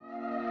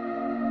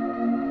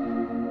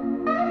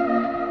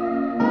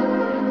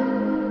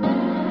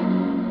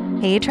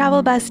Hey,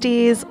 travel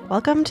besties.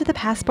 Welcome to the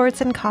Passports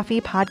and Coffee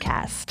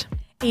podcast.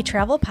 A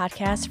travel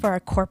podcast for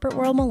our corporate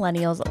world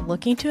millennials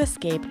looking to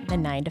escape the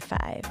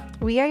 9-to-5.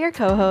 We are your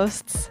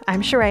co-hosts.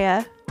 I'm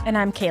Sharia. And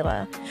I'm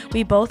Kayla.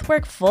 We both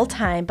work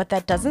full-time, but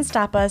that doesn't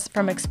stop us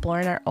from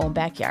exploring our own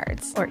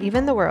backyards. Or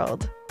even the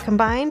world.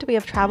 Combined, we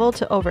have traveled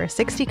to over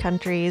 60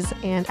 countries,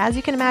 and as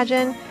you can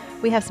imagine,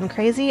 we have some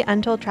crazy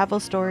untold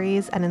travel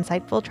stories and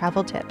insightful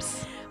travel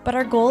tips. But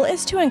our goal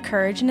is to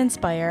encourage and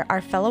inspire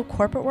our fellow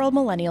corporate world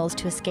millennials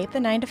to escape the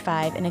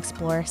 9-to-5 and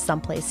explore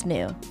someplace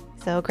new.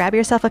 So grab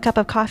yourself a cup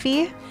of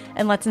coffee,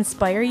 and let's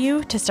inspire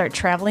you to start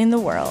traveling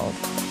the world.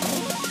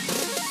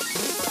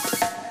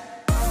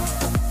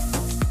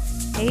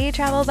 Hey,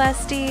 travel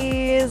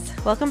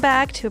besties. Welcome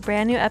back to a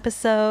brand new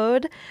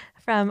episode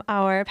from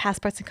our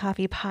Passports and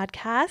Coffee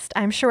podcast.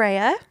 I'm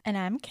Sharia. And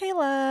I'm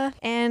Kayla.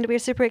 And we're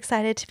super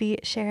excited to be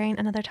sharing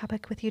another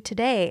topic with you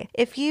today.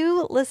 If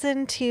you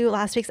listened to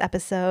last week's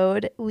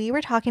episode, we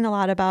were talking a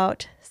lot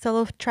about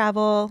solo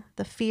travel,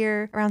 the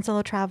fear around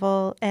solo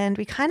travel, and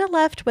we kind of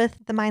left with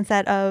the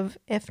mindset of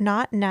if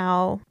not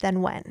now,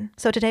 then when.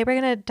 So today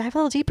we're going to dive a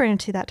little deeper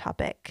into that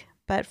topic.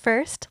 But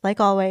first, like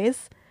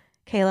always,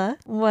 Kayla,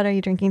 what are you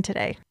drinking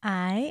today?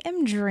 I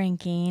am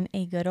drinking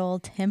a good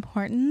old Tim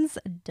Hortons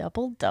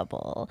Double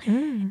Double.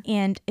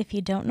 And if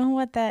you don't know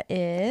what that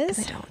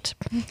is, I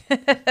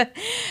don't.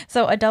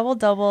 So a Double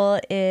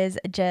Double is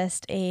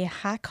just a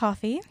hot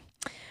coffee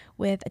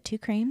with 2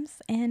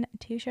 creams and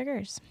 2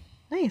 sugars.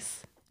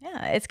 Nice.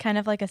 Yeah, it's kind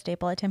of like a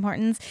staple at Tim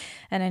Hortons.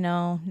 And I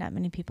know not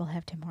many people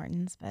have Tim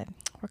Hortons, but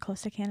we're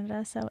close to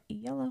Canada, so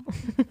yellow.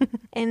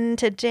 And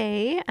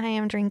today I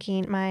am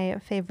drinking my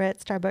favorite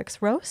Starbucks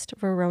roast,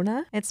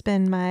 Verona. It's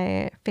been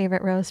my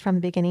favorite roast from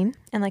the beginning.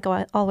 And like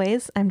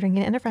always, I'm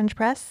drinking it in a French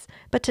press.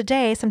 But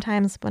today,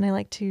 sometimes when I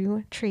like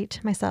to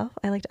treat myself,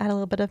 I like to add a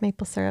little bit of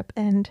maple syrup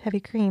and heavy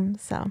cream.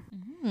 So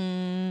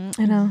I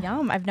know.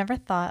 Yum. I've never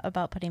thought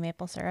about putting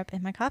maple syrup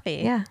in my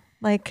coffee. Yeah,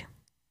 like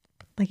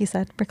you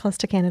said, we're close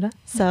to Canada.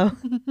 So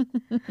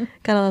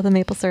gotta love the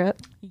maple syrup.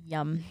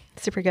 Yum.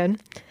 Super good.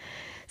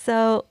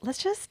 So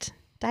let's just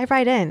dive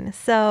right in.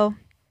 So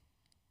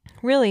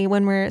really,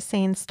 when we're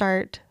saying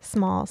start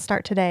small,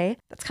 start today,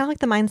 that's kind of like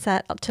the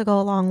mindset to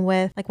go along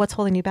with like what's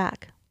holding you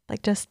back.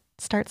 Like just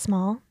start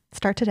small,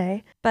 start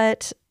today.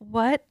 But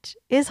what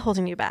is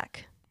holding you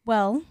back?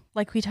 Well,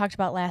 like we talked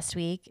about last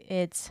week,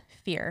 it's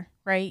fear,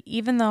 right?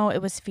 Even though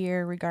it was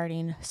fear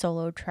regarding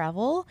solo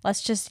travel,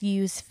 let's just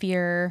use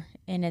fear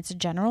in its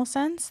general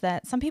sense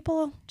that some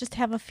people just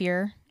have a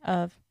fear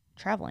of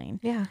traveling.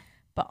 Yeah.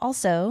 But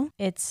also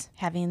it's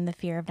having the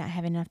fear of not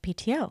having enough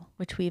PTO,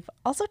 which we've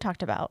also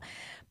talked about.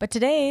 But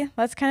today,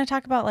 let's kind of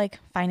talk about like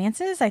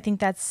finances. I think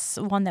that's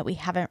one that we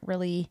haven't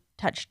really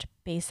touched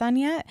base on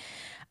yet.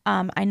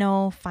 I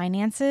know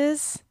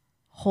finances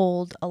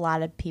hold a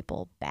lot of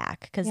people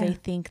back because they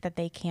think that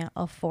they can't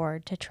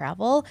afford to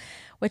travel,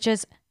 which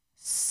is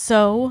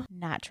so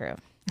not true.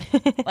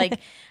 Like,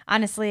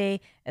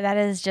 honestly, that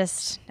is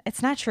just,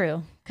 it's not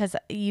true because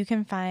you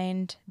can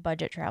find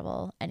budget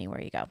travel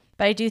anywhere you go.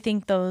 But I do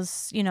think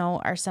those,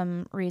 are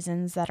some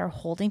reasons that are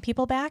holding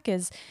people back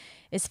is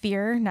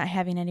fear, not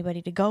having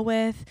anybody to go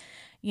with,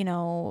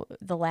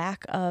 the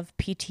lack of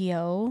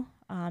PTO,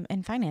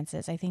 and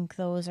finances. I think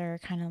those are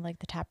kind of like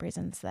the top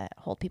reasons that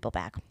hold people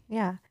back.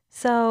 Yeah.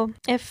 So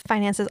if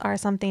finances are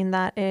something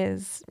that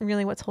is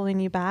really what's holding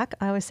you back,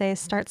 I would say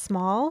start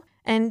small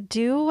and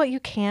do what you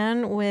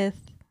can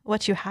with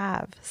what you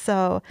have.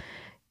 So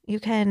you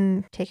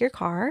can take your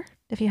car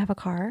if you have a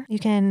car. You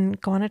can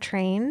go on a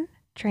train.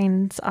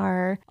 Trains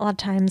are a lot of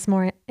times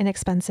more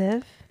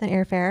inexpensive than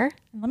airfare.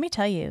 Let me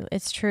tell you,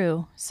 it's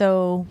true.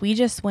 So we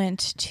just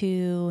went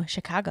to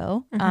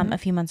Chicago a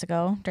few months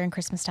ago during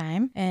Christmas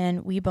time,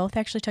 and we both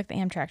actually took the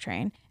Amtrak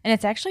train. And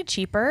it's actually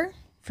cheaper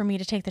for me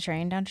to take the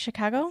train down to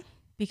Chicago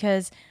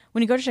because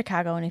when you go to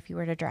Chicago and if you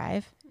were to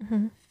drive,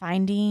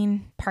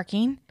 finding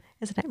parking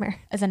is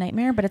a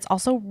nightmare. But it's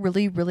also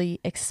really, really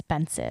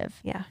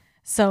expensive. Yeah.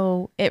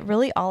 So it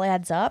really all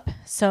adds up.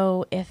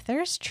 So if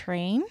there's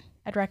train,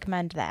 I'd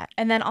recommend that.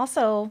 And then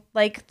also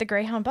like the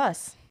Greyhound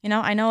bus.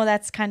 I know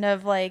that's kind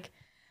of like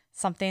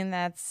something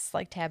that's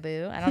like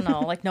taboo. I don't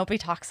know, like nobody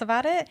talks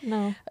about it.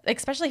 No.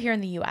 Especially here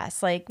in the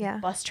US. Like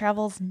bus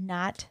travel's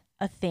not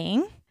a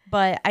thing,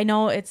 but I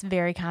know it's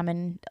very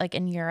common like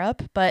in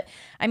Europe. But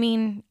I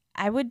mean,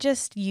 I would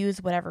just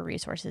use whatever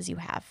resources you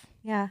have.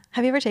 Yeah.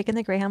 Have you ever taken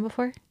the Greyhound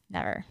before?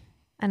 Never.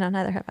 I know,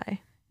 neither have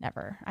I.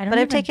 Never.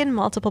 I've taken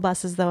multiple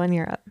buses though in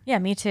Europe. Yeah,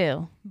 me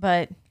too.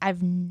 But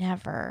I've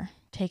never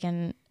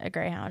taken a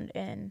Greyhound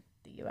in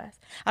the US.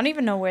 I don't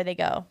even know where they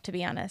go, to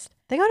be honest.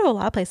 They go to a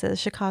lot of places.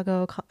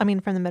 Chicago,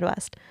 from the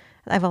Midwest.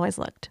 I've always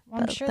looked.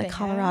 Well, I'm sure like they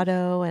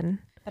Colorado have.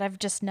 But I've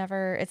just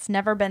it's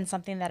never been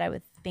something that I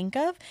would think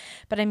of.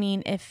 But I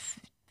mean, if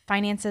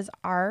finances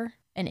are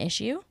an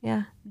issue,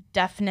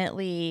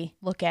 definitely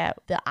look at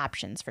the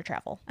options for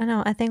travel. I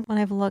know. I think when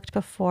I've looked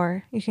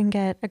before, you can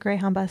get a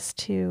Greyhound bus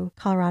to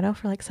Colorado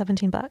for like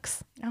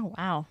 $17. Oh,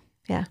 wow.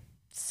 Yeah.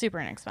 super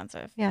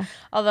inexpensive. Yeah.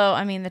 Although,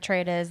 I mean, the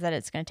trade is that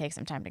it's going to take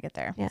some time to get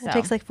there. Yeah. So, It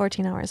takes like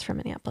 14 hours from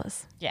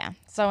Minneapolis. yeah.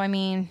 So, I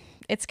mean,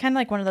 it's kind of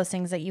like one of those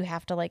things that you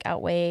have to like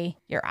outweigh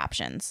your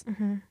options,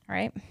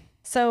 right?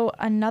 So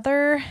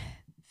another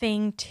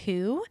thing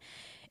too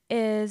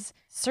is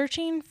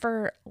searching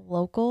for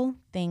local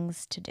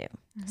things to do.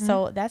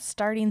 So that's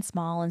starting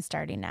small and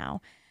starting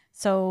now.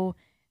 So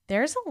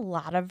there's a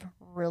lot of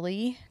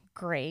really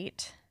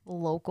great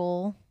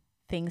local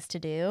things to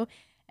do.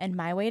 And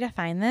my way to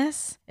find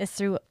this is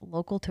through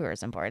local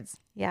tourism boards.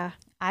 Yeah.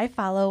 I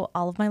follow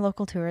all of my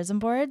local tourism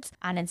boards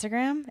on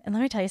Instagram. And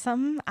let me tell you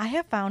something, I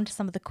have found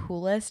some of the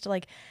coolest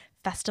like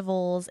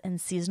festivals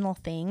and seasonal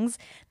things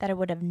that I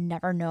would have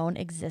never known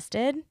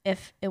existed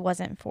if it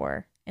wasn't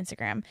for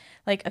Instagram.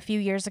 Like a few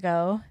years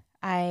ago,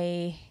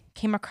 I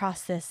came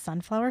across this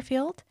sunflower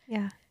field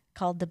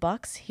called the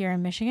Bucks here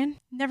in Michigan.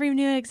 Never even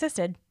knew it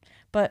existed.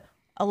 But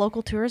a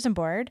local tourism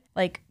board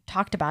like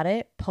talked about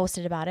it,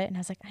 posted about it, and I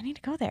was like, I need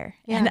to go there.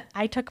 Yeah. And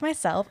I took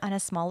myself on a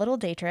small little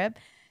day trip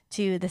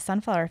to the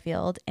sunflower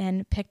field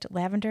and picked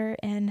lavender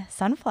and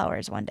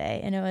sunflowers one day,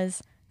 and it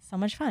was so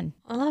much fun.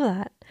 I love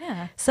that.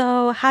 Yeah.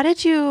 So how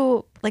did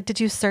you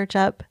search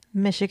up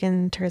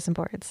Michigan tourism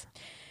boards?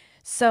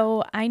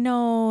 So I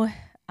know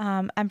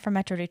I'm from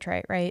Metro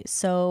Detroit, right?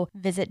 So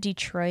Visit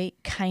Detroit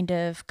kind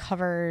of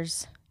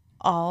covers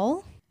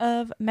all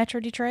of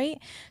Metro Detroit,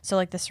 so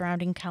like the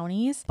surrounding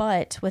counties.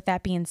 But with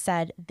that being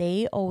said,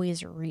 they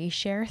always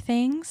reshare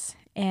things,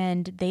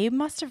 and they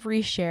must have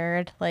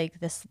reshared like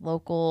this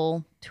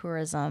local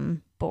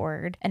tourism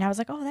board, and I was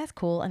like, oh, that's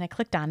cool, and I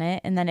clicked on it,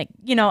 and then it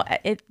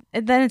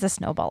then it's a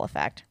snowball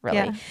effect, really.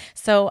 Yeah.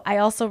 So I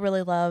also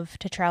really love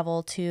to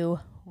travel to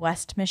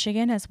West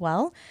Michigan as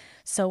well.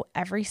 So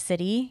every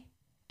city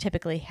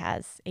typically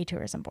has a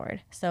tourism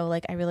board. So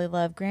like I really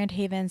love Grand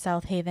Haven,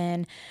 South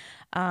Haven.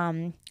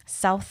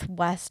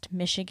 Southwest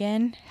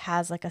Michigan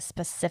has like a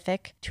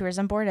specific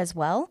tourism board as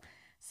well.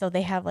 So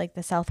they have like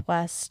the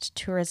Southwest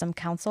Tourism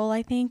Council,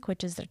 I think,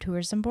 which is their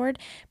tourism board.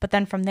 But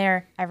then from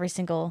there, every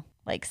single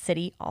like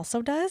city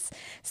also does.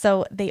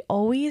 So they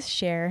always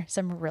share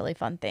some really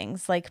fun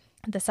things. Like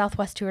the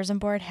Southwest Tourism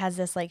Board has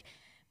this like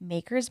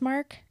Maker's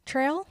Mark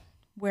trail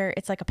where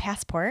it's like a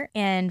passport,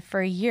 and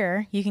for a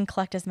year you can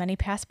collect as many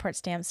passport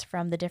stamps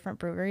from the different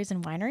breweries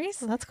and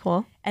wineries. Well, that's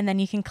cool. And then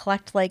you can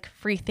collect like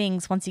free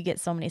things once you get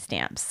so many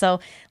stamps.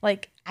 So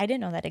like I didn't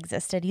know that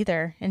existed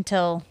either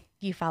until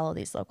you follow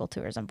these local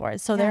tourism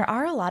boards. So there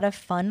are a lot of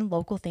fun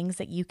local things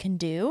that you can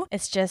do.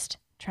 It's just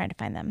trying to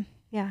find them.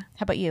 Yeah.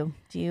 How about you?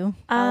 Do you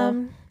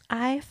follow?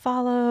 I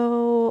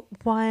follow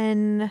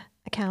one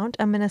account,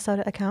 a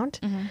Minnesota account.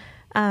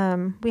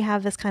 We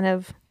have this kind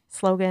of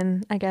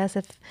slogan, I guess.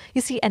 If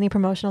you see any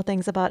promotional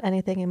things about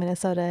anything in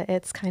Minnesota,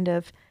 it's kind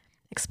of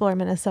Explore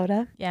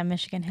Minnesota. Yeah,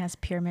 Michigan has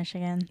Pure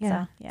Michigan.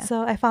 Yeah. So, yeah.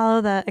 So I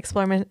follow the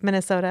Explore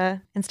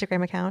Minnesota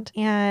Instagram account.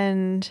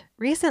 And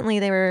recently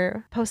they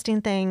were posting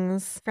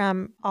things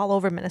from all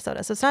over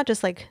Minnesota. So it's not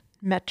just like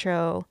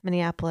Metro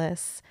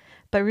Minneapolis,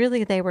 but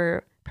really they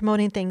were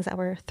promoting things that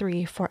were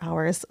 3-4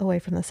 hours away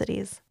from the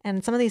cities.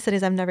 And some of these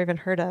cities I've never even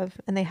heard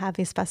of. And they have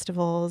these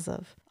festivals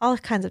of all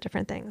kinds of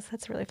different things.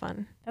 That's really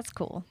fun. That's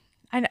cool.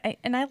 And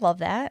I love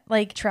that.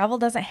 Like travel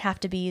doesn't have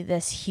to be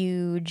this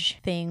huge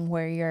thing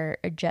where you're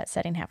jet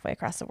setting halfway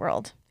across the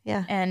world.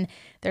 Yeah. And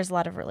there's a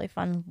lot of really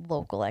fun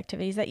local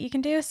activities that you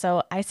can do.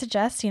 So I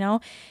suggest,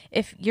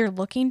 if you're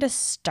looking to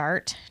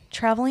start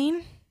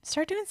traveling,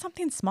 start doing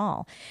something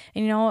small.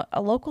 And,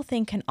 a local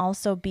thing can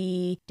also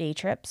be day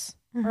trips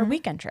or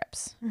weekend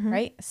trips,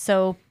 right?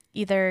 So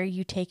either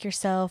you take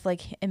yourself,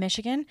 like in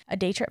Michigan, a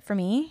day trip for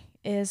me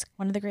is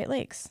one of the Great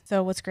Lakes.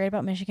 So what's great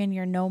about Michigan,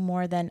 you're no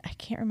more than, I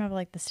can't remember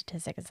like the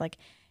statistic, it's like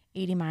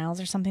 80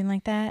 miles or something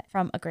like that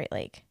from a Great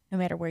Lake, no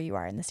matter where you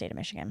are in the state of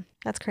Michigan.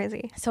 That's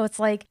crazy. So it's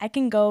like I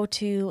can go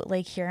to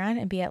Lake Huron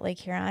and be at Lake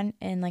Huron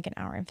in like an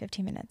hour and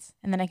 15 minutes.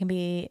 And then I can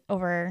be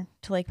over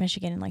to Lake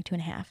Michigan in like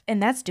 2.5.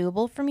 And that's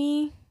doable for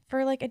me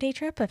for like a day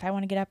trip. If I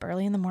want to get up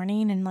early in the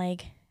morning and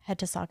like head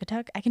to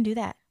Saugatuck, I can do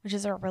that, which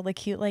is a really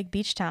cute like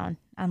beach town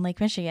on Lake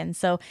Michigan.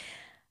 So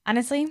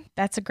honestly,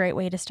 that's a great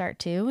way to start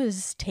too,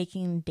 is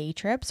taking day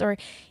trips or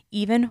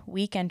even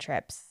weekend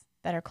trips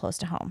that are close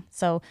to home.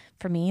 So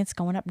for me, it's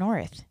going up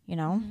north,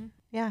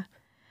 Yeah.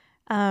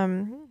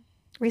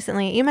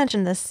 Recently, you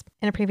mentioned this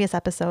in a previous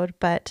episode,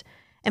 but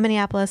in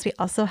Minneapolis, we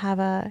also have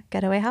a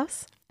getaway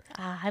house.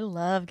 I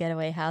love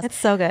Getaway House. It's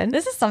so good.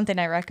 This is something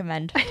I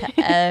recommend to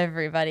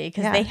everybody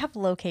because they have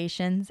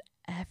locations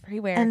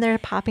everywhere. And they're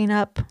popping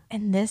up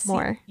and this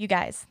more. You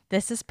guys,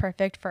 this is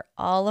perfect for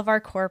all of our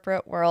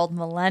corporate world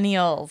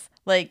millennials.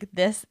 Like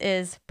this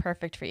is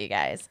perfect for you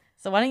guys.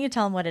 So why don't you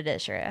tell them what it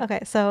is, Shreya?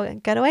 Okay, so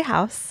Getaway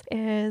House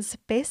is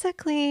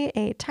basically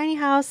a tiny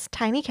house,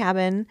 tiny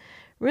cabin,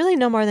 really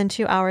no more than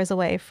 2 hours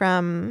away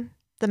from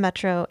the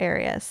metro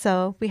area.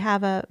 So we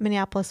have a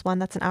Minneapolis one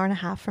that's an hour and a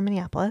half from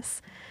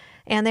Minneapolis.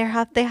 And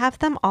they have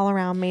them all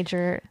around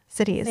major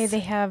cities. They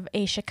have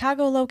a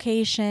Chicago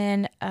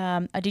location,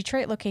 a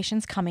Detroit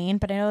location's coming,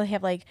 but I know they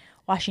have like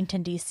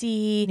Washington,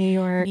 D.C.,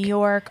 New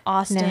York,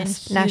 Austin,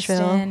 Houston,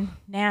 Nashville.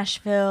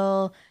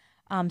 Nashville.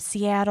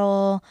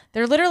 Seattle.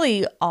 They're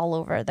literally all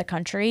over the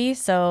country.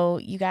 So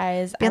you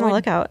guys, Be on the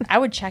lookout. I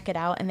would check it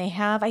out. And they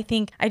have, I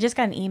think, I just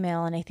got an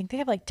email and I think they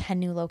have like 10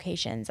 new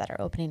locations that are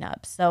opening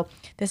up. So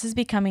this is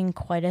becoming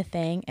quite a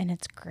thing. And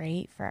it's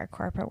great for our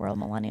corporate world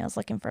millennials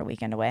looking for a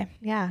weekend away.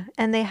 Yeah.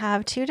 And they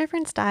have 2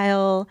 different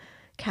style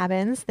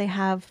cabins. They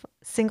have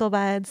single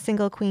beds,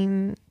 single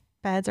queen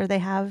beds, or they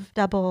have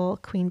double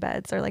queen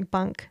beds or like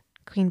bunk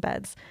queen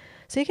beds.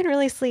 So you can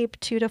really sleep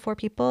 2 to 4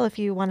 people if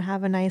you want to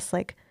have a nice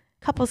like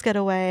couples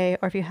getaway,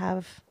 or if you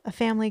have a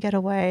family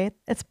getaway.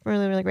 It's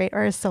really, really great.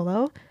 Or a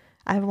solo.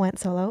 I went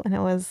solo and it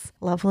was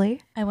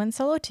lovely. I went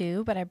solo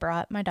too, but I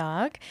brought my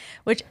dog,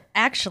 which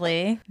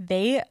actually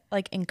they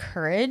like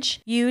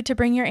encourage you to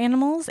bring your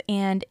animals.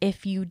 And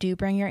if you do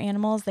bring your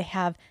animals, they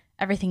have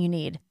everything you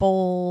need.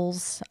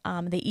 Bowls.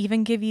 They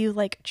even give you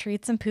like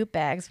treats and poop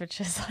bags, which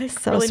is like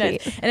So really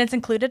sweet. nice. And it's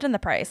included in the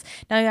price.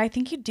 Now, I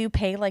think you do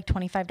pay like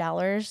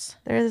 $25.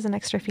 There is an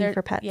extra fee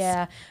for pets.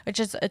 Yeah,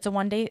 it's a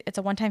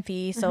one-time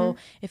fee. So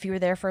if you were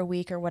there for a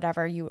week or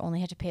whatever, you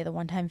only had to pay the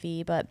one-time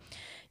fee. But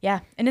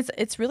yeah, and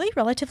it's really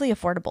relatively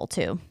affordable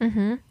too.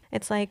 Mm-hmm.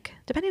 It's like,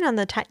 depending on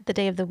the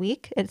day of the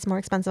week, it's more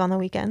expensive on the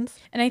weekends.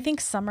 And I think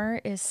summer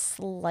is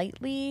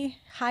slightly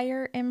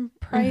higher in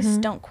price.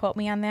 Don't quote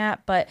me on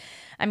that. But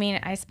I mean,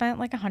 I spent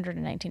like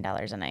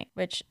 $119 a night,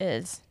 which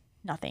is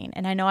nothing.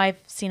 And I know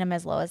I've seen them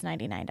as low as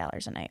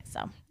 $99 a night.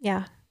 So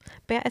Yeah.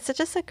 But yeah, it's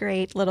just a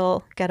great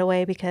little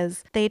getaway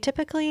because they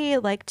typically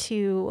like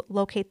to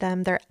locate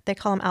them. They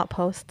call them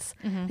outposts.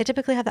 They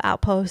typically have the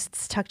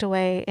outposts tucked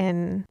away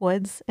in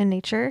woods and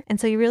nature.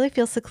 And so you really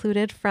feel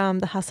secluded from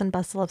the hustle and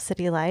bustle of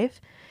city life.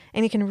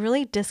 And you can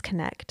really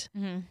disconnect.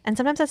 And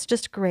sometimes that's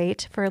just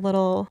great for a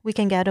little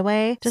weekend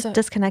getaway, just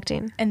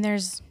disconnecting. And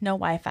there's no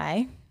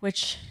Wi-Fi,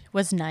 which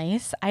was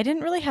nice. I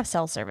didn't really have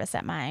cell service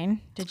at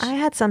mine. Did you? I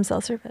had some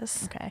cell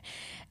service. Okay.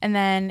 And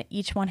then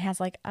each one has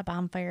like a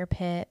bonfire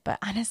pit. But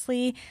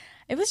honestly,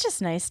 it was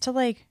just nice to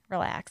like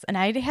relax. And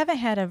I haven't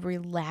had a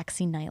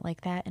relaxing night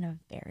like that in a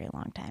very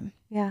long time.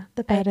 Yeah,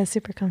 the bed is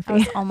super comfy. I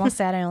was almost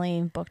sad I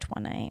only booked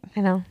one night.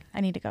 I know.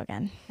 I need to go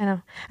again. I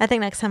know. I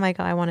think next time I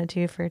go, I want to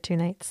do for 2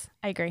 nights.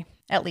 I agree.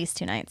 At least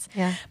 2 nights.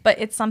 Yeah. But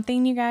it's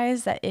something, you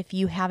guys, that if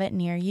you have it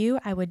near you,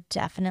 I would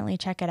definitely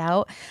check it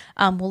out.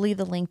 We'll leave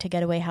the link to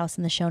Getaway House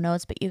in the show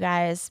notes. But you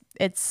guys,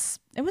 it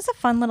was a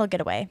fun little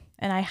getaway,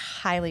 and I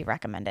highly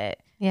recommend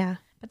it. Yeah.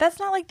 But that's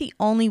not like the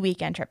only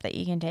weekend trip that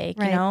you can take,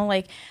 Right. you know?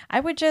 Like I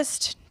would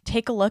just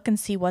take a look and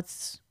see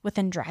what's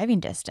within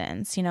driving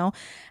distance, you know?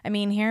 I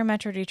mean, here in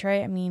Metro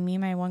Detroit, I mean, me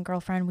and my one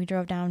girlfriend, we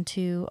drove down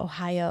to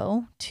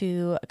Ohio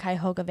to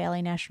Cuyahoga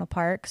Valley National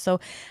Park. So,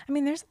 I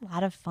mean, there's a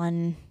lot of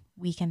fun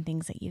weekend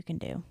things that you can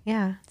do.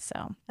 Yeah.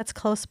 So, That's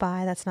close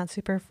by. That's not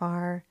super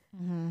far.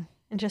 And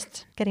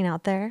just getting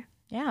out there.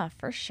 yeah,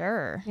 for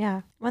sure.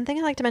 Yeah. One thing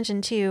I'd like to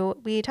mention too,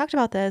 we talked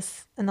about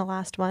this in the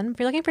last one. If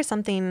you're looking for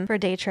something for a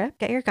day trip,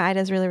 Get Your Guide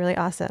is really, really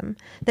awesome.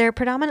 They're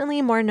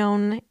predominantly more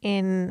known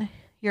in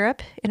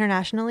Europe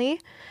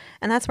internationally.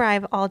 And that's where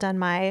I've all done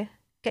my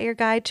Get Your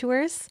Guide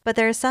tours. But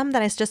there are some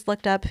that I just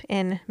looked up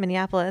in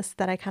Minneapolis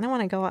that I kind of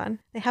want to go on.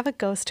 They have a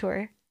ghost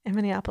tour in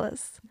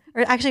Minneapolis,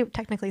 or actually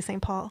technically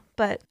St. Paul,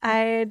 but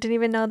I didn't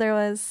even know there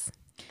was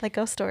like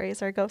ghost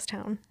stories or a ghost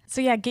town.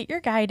 So, yeah, Get Your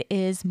Guide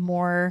is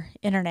more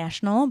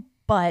international,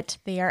 but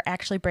they are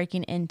actually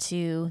breaking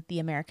into the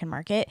American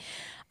market.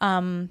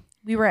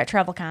 We were at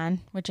TravelCon,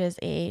 which is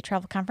a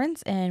travel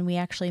conference, and we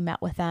actually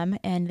met with them,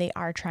 and they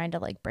are trying to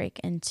like break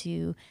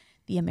into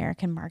the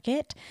American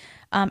market.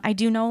 I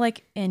do know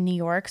like in New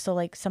York, so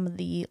like some of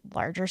the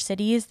larger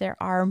cities, there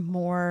are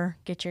more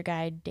Get Your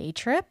Guide day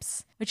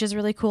trips, which is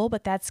really cool,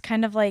 but that's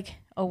kind of like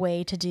a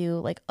way to do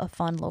like a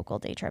fun local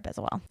day trip as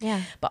well.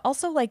 Yeah. But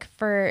also like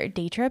for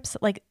day trips,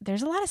 like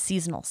there's a lot of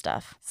seasonal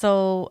stuff.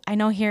 So I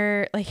know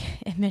here like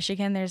in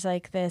Michigan, there's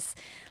like this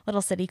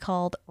little city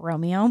called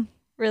Romeo.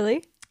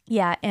 Really?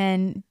 Yeah.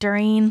 And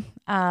during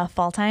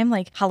fall time,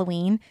 like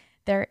Halloween,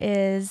 there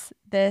is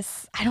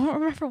this, I don't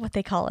remember what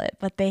they call it,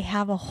 but they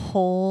have a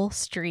whole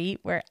street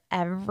where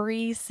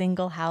every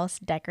single house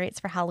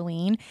decorates for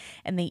Halloween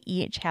and they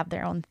each have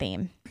their own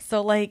theme.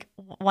 So like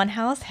one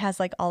house has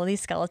like all of these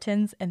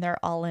skeletons and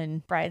they're all in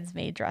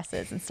bridesmaid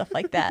dresses and stuff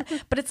like that.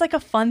 But it's like a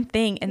fun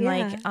thing. And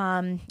like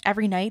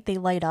every night they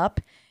light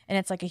up and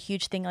it's like a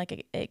huge thing.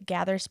 Like it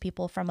gathers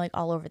people from like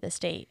all over the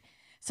state.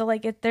 So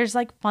like there's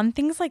like fun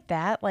things like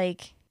that.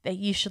 Like that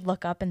you should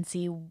look up and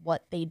see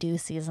what they do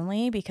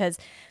seasonally, because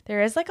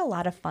there is like a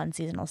lot of fun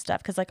seasonal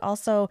stuff. Because like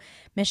also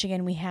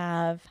Michigan, we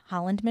have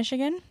Holland,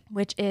 Michigan,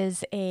 which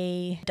is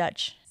a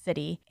Dutch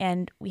city,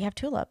 and we have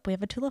tulip. We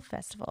have a tulip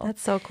festival.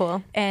 That's so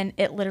cool. And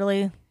it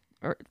literally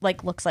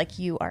like looks like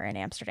you are in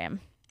Amsterdam.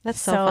 That's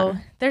so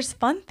fun. There's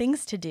fun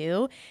things to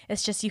do.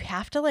 It's just you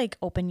have to like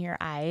open your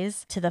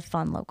eyes to the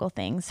fun local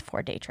things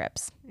for day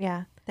trips.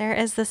 Yeah. There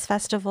is this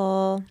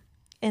festival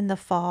in the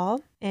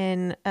fall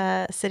in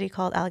a city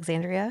called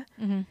Alexandria.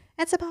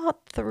 It's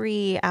about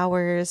 3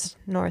 hours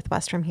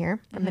northwest from here,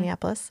 from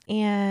Minneapolis.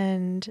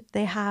 And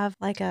they have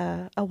like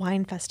a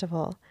wine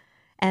festival.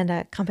 and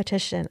a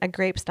competition, a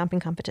grape stomping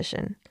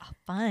competition. Oh,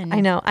 fun. I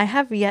know. I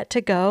have yet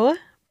to go,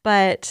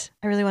 but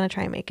I really want to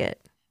try and make it.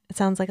 It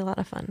sounds like a lot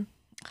of fun.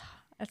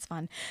 That's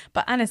fun.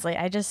 But honestly,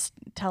 I just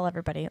tell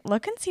everybody,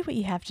 look and see what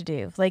you have to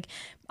do. Like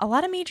a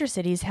lot of major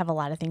cities have a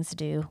lot of things to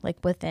do,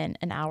 like within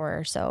an hour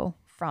or so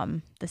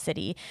from the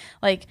city.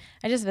 Like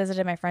I just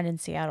visited my friend in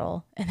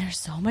Seattle, and there's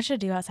so much to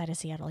do outside of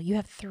Seattle. You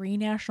have 3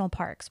 national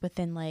parks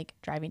within like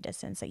driving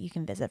distance that you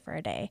can visit for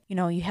a day. You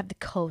know, you have the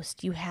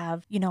coast, you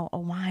have, you know, a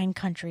wine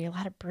country, a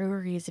lot of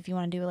breweries if you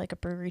want to do like a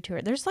brewery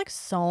tour. There's like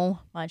so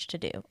much to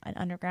do. An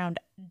underground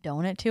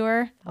donut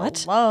tour. What?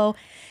 Hello.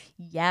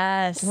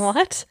 Yes.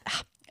 What?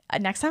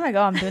 Next time I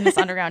go, I'm doing this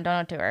underground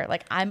donut tour.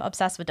 Like I'm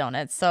obsessed with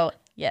donuts. So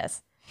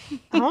yes.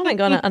 I want to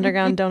go on an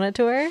underground donut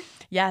tour.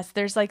 Yes.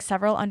 There's like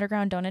several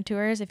underground donut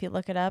tours. If you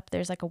look it up,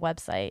 there's like a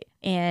website,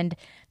 and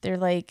they're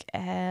like,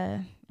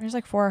 there's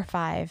like 4 or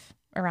 5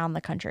 around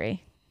the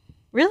country.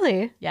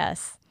 Really?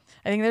 Yes.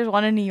 I think there's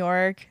one in New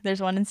York.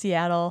 There's one in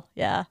Seattle.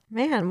 Yeah.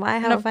 Man, why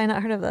have I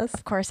not heard of this?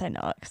 Of course I know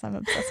it because I'm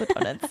obsessed with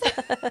donuts.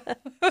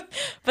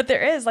 But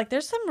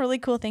there's some really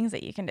cool things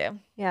that you can do.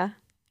 Yeah.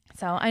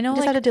 So I know You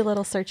just like had to do a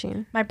little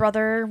searching. my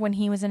brother, when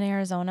he was in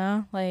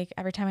Arizona, like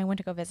every time I went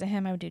to go visit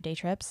him, I would do day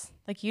trips.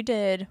 Like you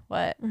did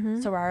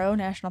Saguaro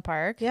National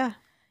Park. Yeah.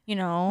 You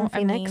know,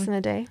 From Phoenix in a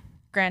day.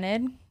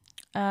 granted,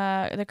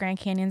 the Grand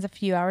Canyon's a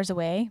few hours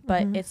away,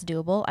 but it's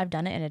doable. I've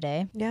done it in a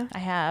day. Yeah. I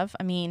have.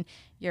 I mean,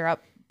 you're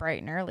up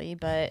bright and early,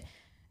 but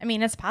I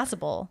mean, it's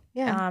possible.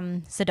 Yeah.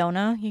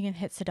 Sedona, you can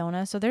hit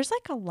Sedona. So there's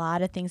like a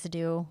lot of things to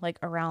do like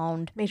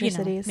around Major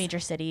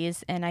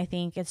cities. And I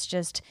think it's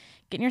just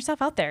getting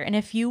yourself out there. And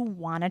if you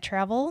want to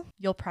travel,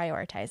 you'll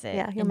prioritize it.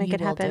 Yeah, you'll and make you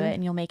it will happen. do it,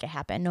 and you'll make it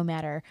happen no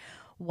matter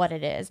what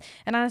it is.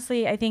 And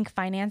honestly, I think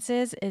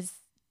finances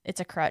it's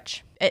a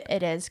crutch.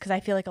 It is, because I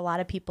feel like a lot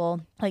of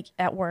people like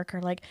at work are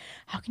like,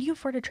 how can you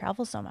afford to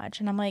travel so much?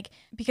 And I'm like,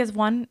 because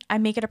one, I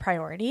make it a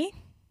priority,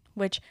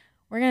 which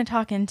we're going to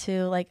talk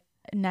into like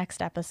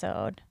next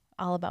episode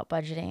all about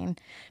budgeting,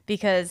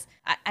 because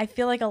I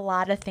feel like a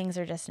lot of things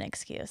are just an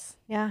excuse.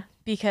 Yeah.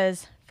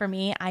 Because for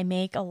me, I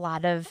make a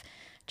lot of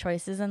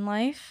choices in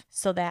life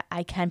so that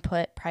I can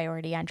put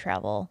priority on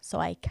travel, so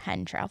I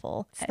can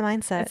travel. It's the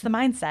mindset. It's the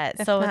mindset.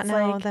 If so not it's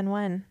now, like, then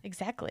when?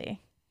 exactly.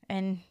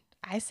 And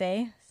I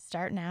say,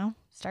 start now,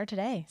 start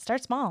today,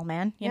 start small,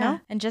 man, you Yeah. know,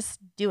 and just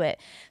do it.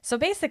 So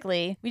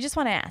basically, we just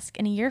want to ask,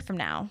 in a year from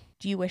now,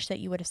 do you wish that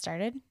you would have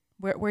started?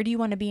 Where do you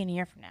want to be in a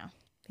year from now?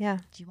 Yeah.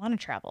 Do you want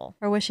to travel?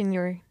 Or wishing you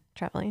were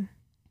traveling.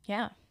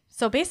 Yeah.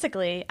 So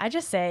basically, I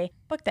just say,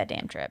 book that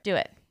damn trip. Do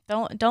it.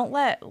 Don't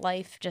let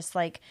life just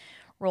like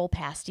roll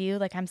past you.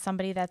 Like I'm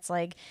somebody that's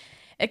like,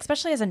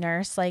 especially as a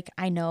nurse, like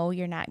I know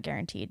you're not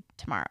guaranteed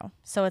tomorrow.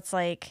 So it's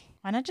like,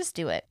 why not just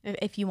do it?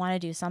 If you want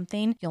to do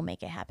something, you'll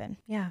make it happen.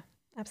 Yeah.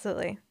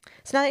 Absolutely.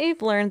 So now that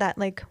you've learned that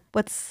like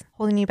what's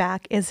holding you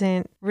back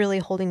isn't really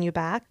holding you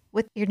back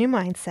with your new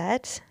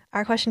mindset,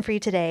 our question for you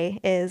today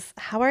is,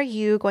 how are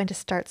you going to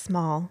start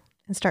small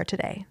and start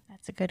today?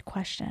 That's a good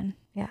question.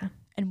 Yeah.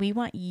 And we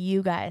want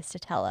you guys to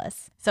tell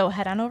us. So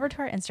head on over to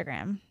our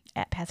Instagram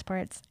at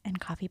Passports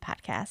and Coffee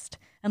Podcast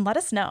and let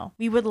us know.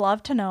 We would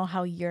love to know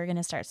how you're going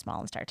to start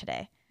small and start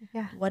today.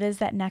 Yeah. What is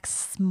that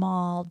next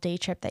small day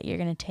trip that you're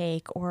going to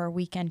take, or a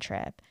weekend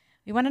trip?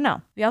 We want to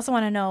know. We also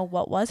want to know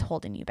what was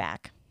holding you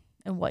back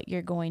and what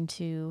you're going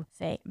to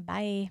say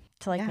bye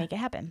to like make it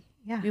happen.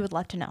 Yeah. We would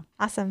love to know.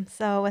 Awesome.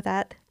 So with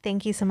that,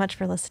 thank you so much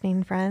for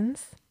listening,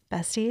 friends,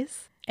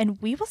 besties.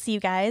 And we will see you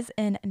guys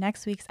in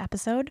next week's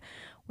episode,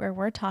 where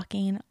we're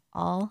talking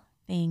all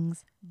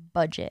things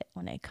budget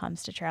when it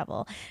comes to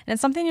travel. And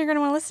it's something you're going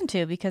to want to listen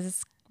to,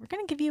 because we're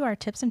going to give you our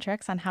tips and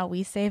tricks on how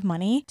we save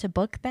money to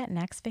book that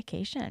next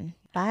vacation.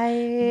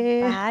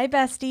 Bye. Bye,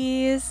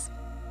 besties.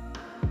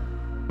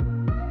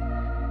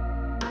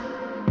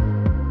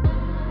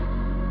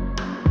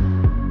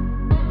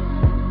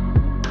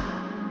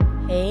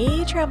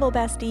 Hey, travel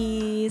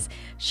besties.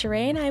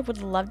 Sheree and I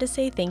would love to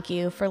say thank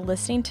you for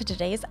listening to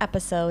today's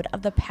episode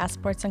of the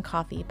Passports and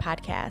Coffee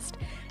podcast.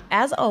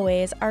 As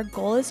always, our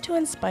goal is to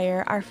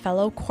inspire our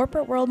fellow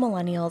corporate world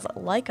millennials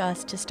like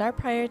us to start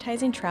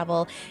prioritizing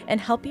travel and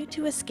help you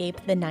to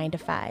escape the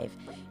 9-to-5.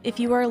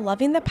 If you are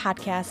loving the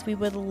podcast, we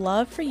would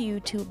love for you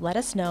to let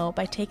us know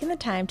by taking the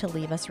time to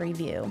leave us a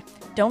review.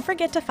 Don't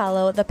forget to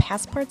follow the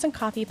Passports and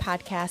Coffee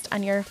podcast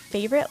on your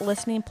favorite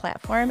listening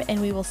platform,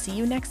 and we will see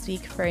you next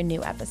week for a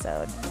new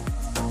episode.